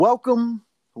Welcome,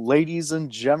 ladies and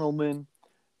gentlemen,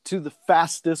 to the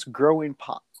fastest growing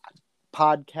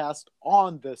podcast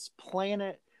on this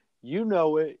planet. You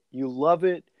know it, you love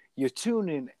it. You tune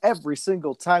in every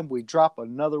single time we drop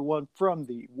another one from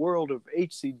the world of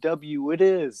HCW. It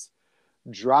is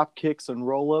Drop Kicks and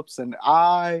Roll Ups, and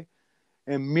I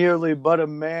am merely but a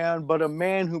man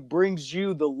who brings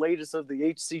you the latest of the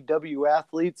HCW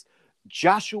athletes,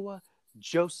 Joshua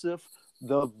Joseph,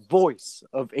 the voice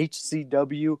of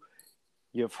HCW.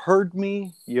 You've heard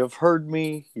me.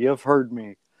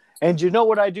 And you know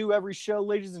what I do every show,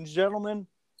 ladies and gentlemen?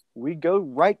 We go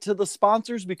right to the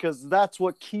sponsors because that's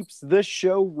what keeps this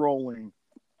show rolling.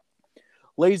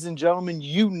 Ladies and gentlemen,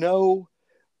 you know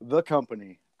the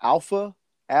company, Alpha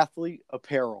Athlete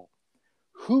Apparel.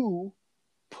 Who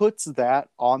puts that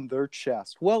on their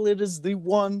chest? Well, it is the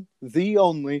one, the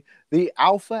only, the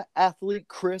Alpha Athlete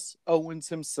Chris Owens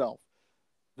himself.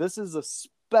 This is a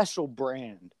special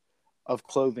brand of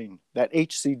clothing that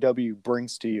HCW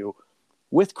brings to you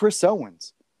with Chris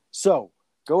Owens. So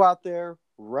go out there,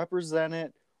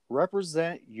 represent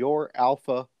your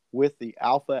Alpha with the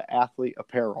Alpha Athlete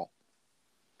Apparel.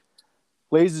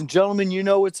 Ladies and gentlemen, you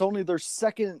know it's only their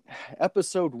second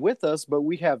episode with us, but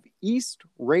we have East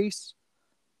Race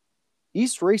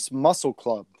Muscle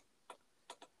Club.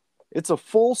 It's a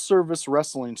full-service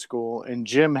wrestling school and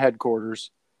gym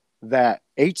headquarters that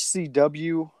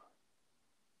HCW,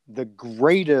 the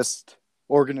greatest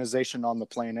organization on the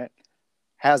planet,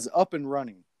 has up and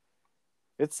running.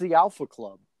 It's the Alpha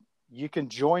Club. You can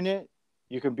join it.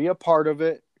 You can be a part of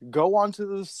it. Go onto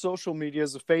the social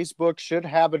medias. The Facebook should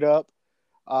have it up.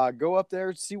 Go up there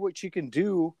and see what you can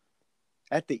do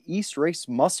at the East Race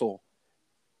Muscle.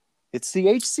 It's the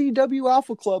HCW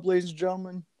Alpha Club, ladies and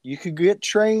gentlemen. You can get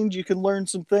trained. You can learn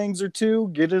some things or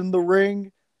two. Get in the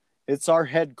ring. It's our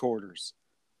headquarters.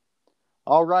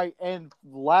 All right, and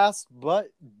last but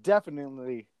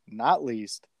definitely not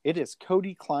least, it is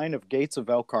Cody Klein of Gates of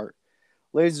Elkhart.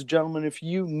 Ladies and gentlemen, if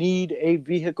you need a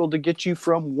vehicle to get you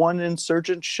from one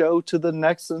insurgent show to the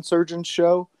next insurgent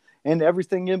show and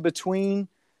everything in between,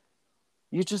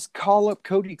 you just call up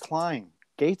Cody Klein,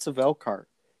 Gates of Elkhart.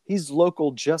 He's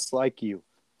local just like you.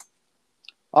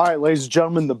 All right, ladies and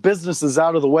gentlemen, the business is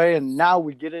out of the way, and now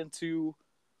we get into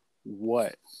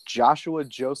what Joshua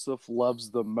Joseph loves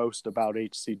the most about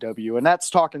HCW, and that's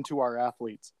talking to our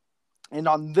athletes. And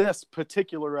on this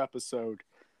particular episode,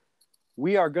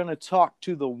 we are going to talk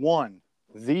to the one,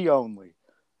 the only,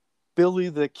 Billy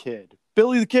the Kid.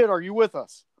 Billy the Kid, are you with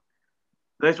us?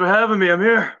 Thanks for having me. I'm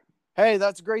here. Hey,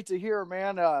 that's great to hear,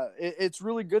 man. It's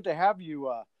really good to have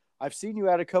you. I've seen you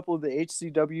at a couple of the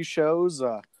HCW shows.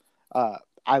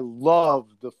 I love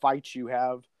the fights you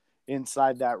have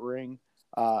inside that ring.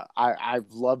 I've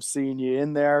loved seeing you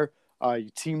in there. You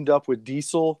teamed up with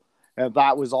Diesel, and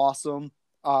that was awesome.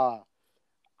 I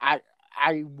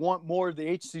want more of the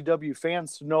HCW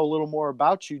fans to know a little more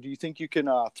about you. Do you think you can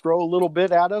throw a little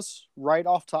bit at us right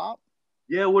off top?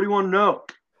 Yeah, what do you want to know?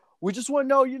 We just want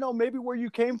to know, maybe where you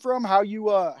came from, how you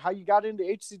got into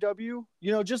HCW.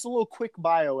 Just a little quick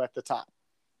bio at the top.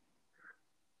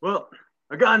 Well,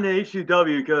 I got into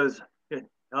HCW because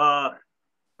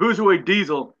Cruiserweight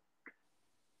Diesel,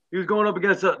 he was going up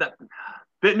against that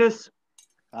Fitness.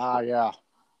 Yeah.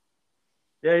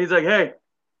 Yeah, he's like, hey,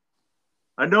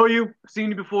 I know you. I've seen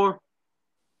you before.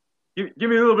 Give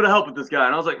me a little bit of help with this guy.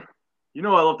 And I was like, I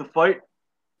love to fight.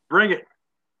 Bring it.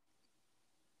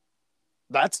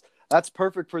 That's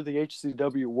perfect for the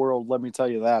HCW world, let me tell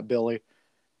you that, Billy.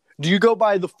 Do you go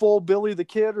by the full Billy the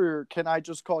Kid, or can I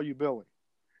just call you Billy?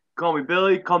 Call me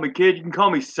Billy, call me Kid, you can call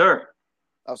me Sir.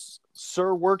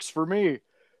 Sir works for me.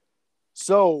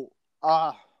 So,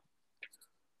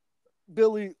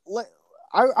 Billy,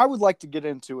 I would like to get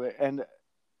into it. And,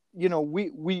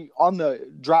 we on the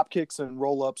drop kicks and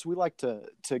roll ups, we like to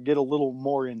get a little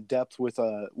more in depth with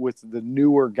the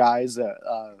newer guys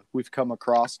that we've come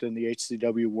across in the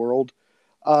HCW world.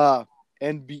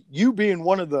 You being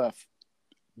one of the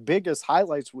biggest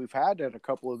highlights we've had at a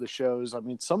couple of the shows. I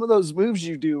mean, some of those moves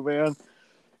you do, man,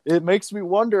 it makes me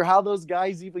wonder how those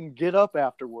guys even get up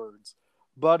afterwards.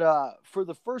 But for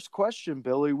the first question,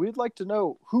 Billy, we'd like to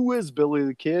know, who is Billy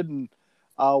the Kid, and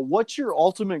what's your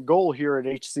ultimate goal here at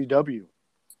HCW?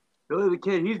 Billy the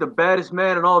Kid, he's the baddest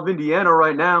man in all of Indiana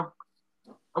right now.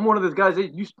 I'm one of those guys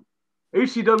that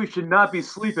HCW should not be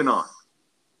sleeping on.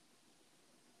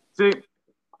 See,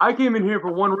 I came in here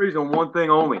for one reason, one thing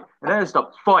only, and that is to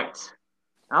fight.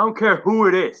 I don't care who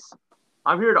it is.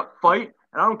 I'm here to fight,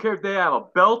 and I don't care if they have a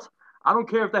belt. I don't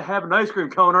care if they have an ice cream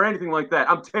cone or anything like that.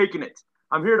 I'm taking it.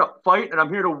 I'm here to fight, and I'm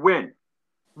here to win.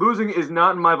 Losing is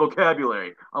not in my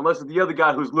vocabulary, unless it's the other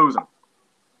guy who's losing.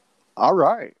 All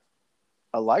right.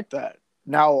 I like that.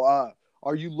 Now,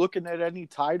 are you looking at any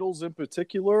titles in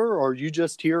particular, or are you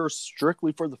just here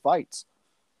strictly for the fights?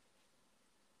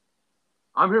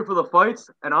 I'm here for the fights,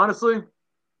 and honestly,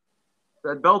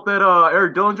 that belt that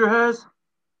Eric Dillinger has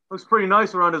looks pretty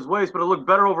nice around his waist, but it looked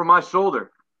better over my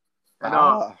shoulder. And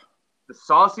Ah, the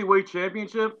Saucy Weight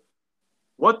Championship,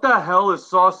 what the hell is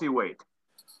Saucy Weight?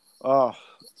 oh,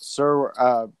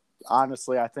 sir.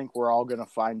 Honestly, I think we're all going to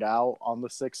find out on the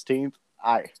 16th.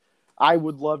 I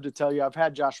would love to tell you. I've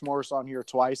had Josh Morris on here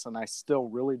twice, and I still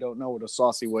really don't know what a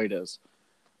saucy weight is.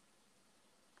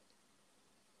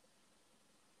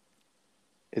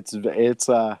 It's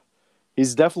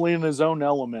he's definitely in his own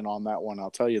element on that one.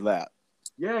 I'll tell you that.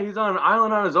 Yeah, he's on an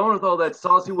island on his own with all that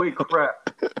Saucy Weight crap.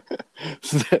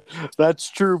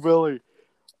 That's true, Billy.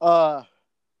 Uh,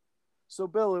 so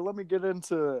Billy, let me get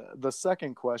into the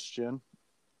second question.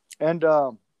 And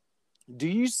do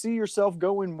you see yourself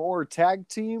going more tag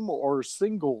team or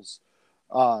singles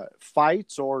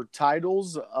fights or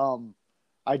titles?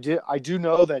 I do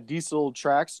know that Diesel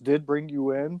Tracks did bring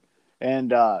you in, and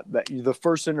that the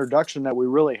first introduction that we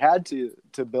really had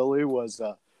to Billy was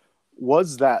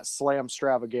that Slam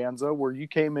Stravaganza where you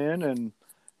came in and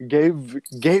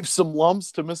gave some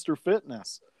lumps to Mr.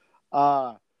 Fitness.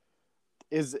 Uh,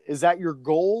 is that your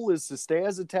goal? Is to stay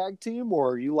as a tag team,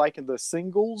 or are you liking the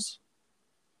singles?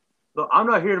 Look, I'm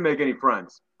not here to make any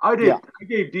friends. Yeah. I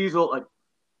gave Diesel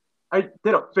I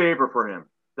did a favor for him.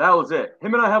 That was it.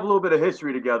 Him and I have a little bit of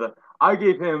history together. I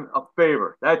gave him a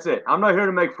favor. That's it. I'm not here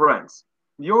to make friends.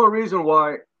 The only reason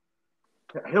why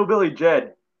Hillbilly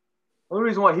Jed, the only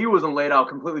reason why he wasn't laid out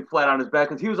completely flat on his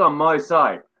back is he was on my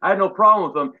side. I had no problem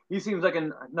with him. He seems like a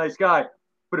nice guy.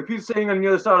 But if he's sitting on the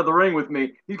other side of the ring with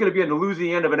me, he's going to be in the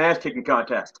losing end of an ass kicking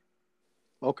contest.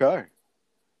 Okay.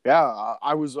 Yeah,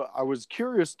 I was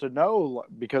curious to know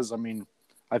because I mean,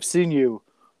 I've seen you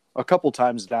a couple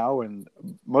times now, and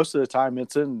most of the time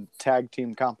it's in tag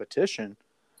team competition.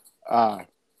 I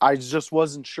just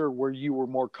wasn't sure where you were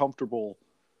more comfortable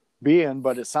being,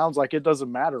 but it sounds like it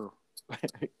doesn't matter.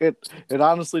 It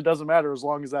honestly doesn't matter as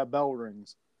long as that bell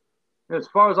rings. As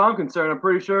far as I'm concerned, I'm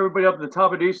pretty sure everybody up at the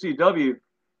top of HCW,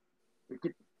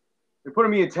 they're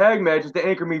putting me in tag matches to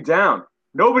anchor me down.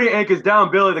 Nobody anchors down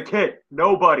Billy the Kid.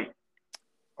 Nobody.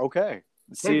 Okay.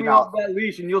 Take me off that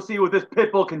leash and you'll see what this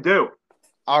pit bull can do.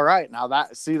 All right. Now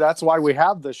that's why we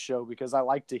have this show, because I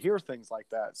like to hear things like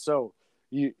that. So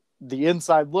the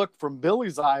inside look from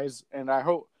Billy's eyes, and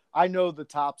I know the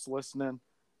top's listening.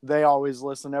 They always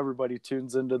listen. Everybody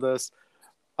tunes into this.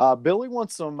 Billy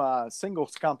wants some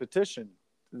singles competition.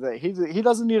 He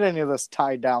doesn't need any of this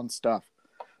tied down stuff.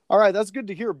 All right, that's good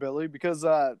to hear, Billy, because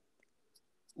a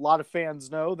lot of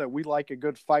fans know that we like a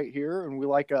good fight here, and we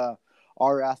like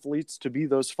our athletes to be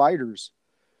those fighters.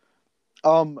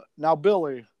 Now,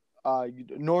 Billy,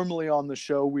 normally on the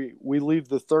show we leave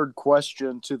the third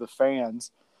question to the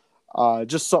fans.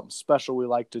 Just something special we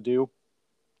like to do,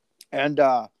 and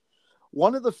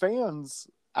one of the fans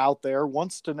out there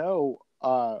wants to know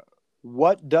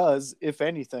what does, if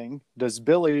anything, does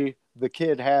Billy the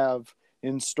Kid have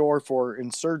in store for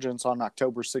Insurgents on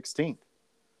October 16th?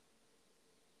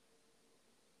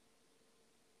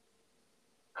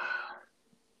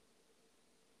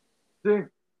 See,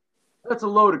 that's a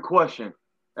loaded question.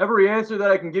 Every answer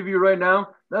that I can give you right now,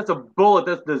 that's a bullet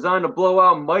that's designed to blow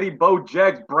out Mighty Bo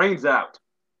Jack's brains out.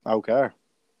 Okay.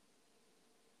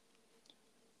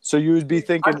 So you would be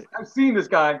thinking, I've seen this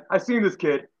guy. I've seen this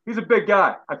kid. He's a big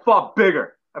guy. I fought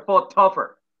bigger. I fought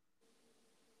tougher.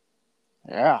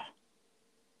 yeah.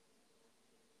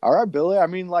 All right, Billy. I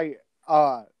mean, like,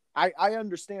 I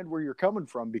understand where you're coming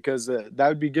from, because that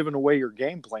would be giving away your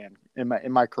game plan.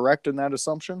 Am I correct in that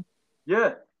assumption?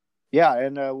 Yeah. Yeah,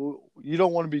 and you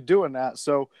don't want to be doing that.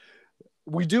 So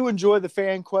we do enjoy the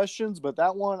fan questions, but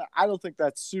that one, I don't think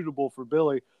that's suitable for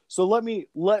Billy. So let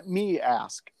me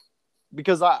ask,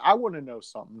 because I want to know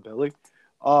something, Billy.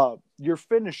 Your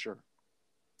finisher,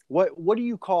 what do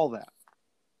you call that?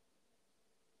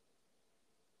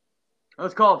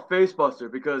 Let's call it Face Buster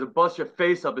because it busts your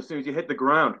face up as soon as you hit the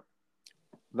ground.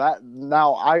 That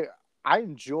now I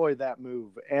enjoy that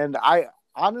move, and I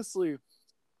honestly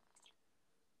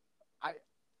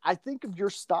I think of your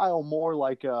style more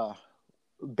like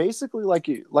basically like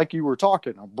you were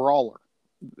talking, a brawler.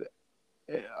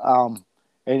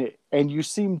 And you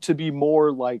seem to be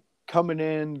more like coming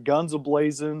in guns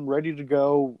a-blazing, ready to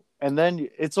go, and then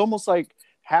it's almost like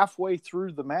halfway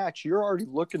through the match you're already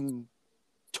looking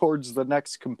towards the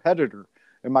next competitor.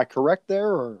 Am I correct there,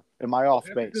 or am I off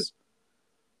base?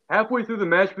 Halfway through the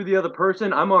match for the other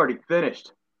person, I'm already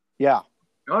finished. Yeah.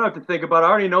 I don't have to think about it. I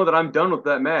already know that I'm done with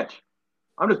that match.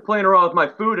 I'm just playing around with my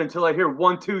food until I hear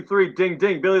 1, 2, 3, ding,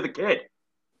 ding, Billy the Kid.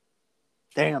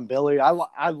 Damn, Billy,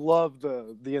 I love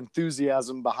the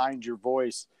enthusiasm behind your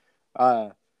voice.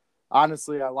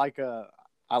 Honestly, I like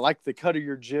the cut of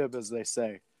your jib, as they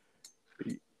say.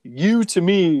 You to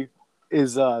me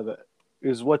is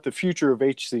is what the future of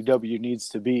HCW needs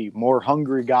to be. More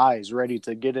hungry guys ready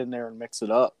to get in there and mix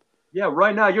it up. Yeah,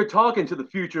 right now you're talking to the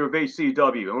future of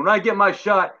HCW. And when I get my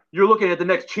shot, you're looking at the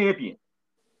next champion.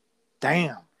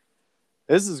 Damn,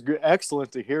 this is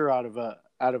excellent to hear out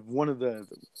of one of the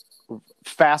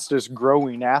fastest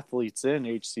growing athletes in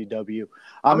HCW.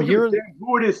 I I'm don't give a here. damn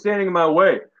who it is standing in my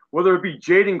way, whether it be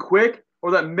Jaden Quick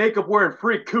or that makeup wearing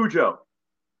freak Cujo.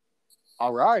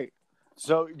 All right.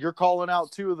 So you're calling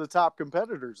out two of the top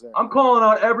competitors then. I'm calling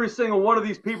out every single one of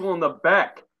these people in the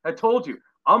back. I told you,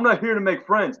 I'm not here to make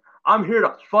friends. I'm here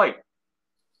to fight.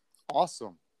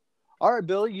 Awesome. All right,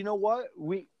 Billy. You know what?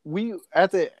 We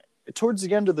at the towards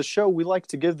the end of the show, we like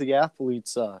to give the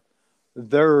athletes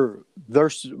their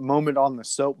moment on the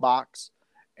soapbox.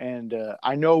 And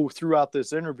I know throughout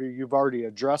this interview, you've already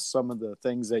addressed some of the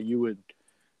things that you're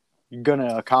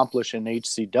gonna accomplish in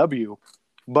HCW.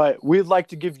 But we'd like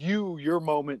to give you your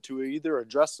moment to either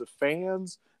address the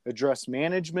fans, address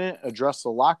management, address the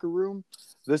locker room.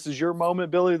 This is your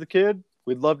moment, Billy the Kid.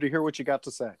 We'd love to hear what you got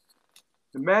to say.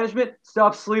 The management,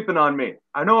 stop sleeping on me.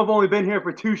 I know I've only been here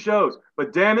for 2 shows,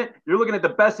 but damn it, you're looking at the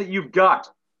best that you've got.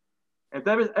 If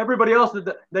everybody else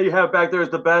that you have back there is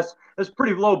the best, that's a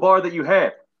pretty low bar that you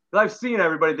have. I've seen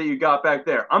everybody that you got back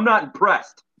there. I'm not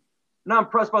impressed. I'm not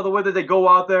impressed by the way that they go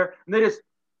out there and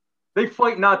they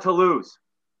fight not to lose.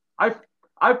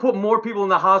 I've put more people in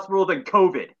the hospital than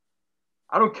COVID.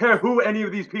 I don't care who any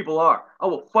of these people are. I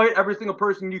will fight every single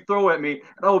person you throw at me,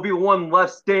 and I will be the one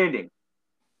left standing.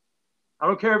 I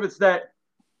don't care if it's that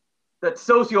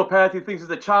sociopath who thinks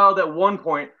he's a child at one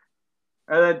point,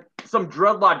 and then some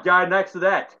dreadlock guy next to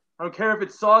that. I don't care if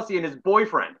it's Saucy and his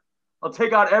boyfriend. I'll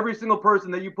take out every single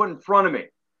person that you put in front of me.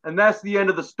 And that's the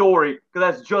end of the story,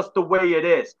 because that's just the way it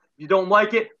is. If you don't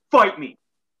like it, fight me.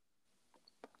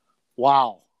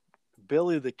 Wow.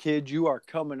 Billy the Kid, you are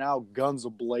coming out guns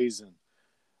a-blazing.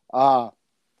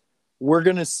 We're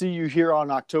going to see you here on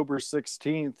October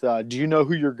 16th. Do you know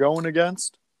who you're going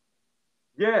against?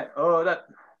 Yeah, that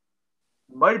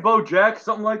Mighty Bo Jack,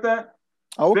 something like that.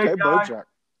 Okay, Bojack.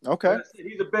 Okay.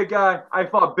 He's a big guy. I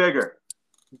fought bigger.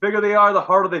 The bigger they are, the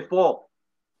harder they fall.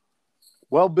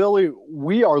 Well, Billy,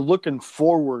 we are looking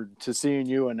forward to seeing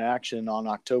you in action on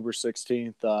October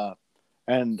 16th.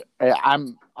 And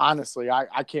I'm honestly,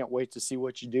 I can't wait to see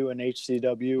what you do in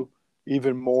HCW,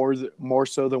 even more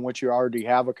so than what you already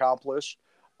have accomplished.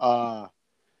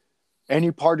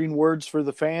 Any parting words for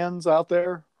the fans out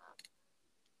there?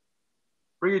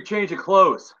 Bring a change of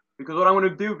clothes, because what I'm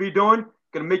going to be doing,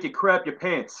 going to make you crap your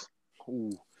pants.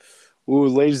 Ooh,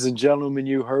 ladies and gentlemen,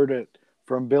 you heard it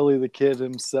from Billy the Kid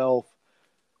himself.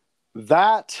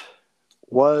 That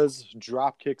was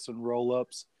drop kicks and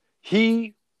roll-ups.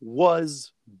 He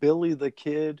was Billy the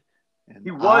Kid. And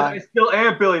I still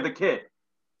am Billy the Kid.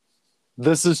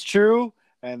 This is true,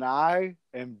 and I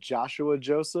am Joshua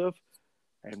Joseph,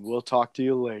 and we'll talk to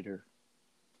you later.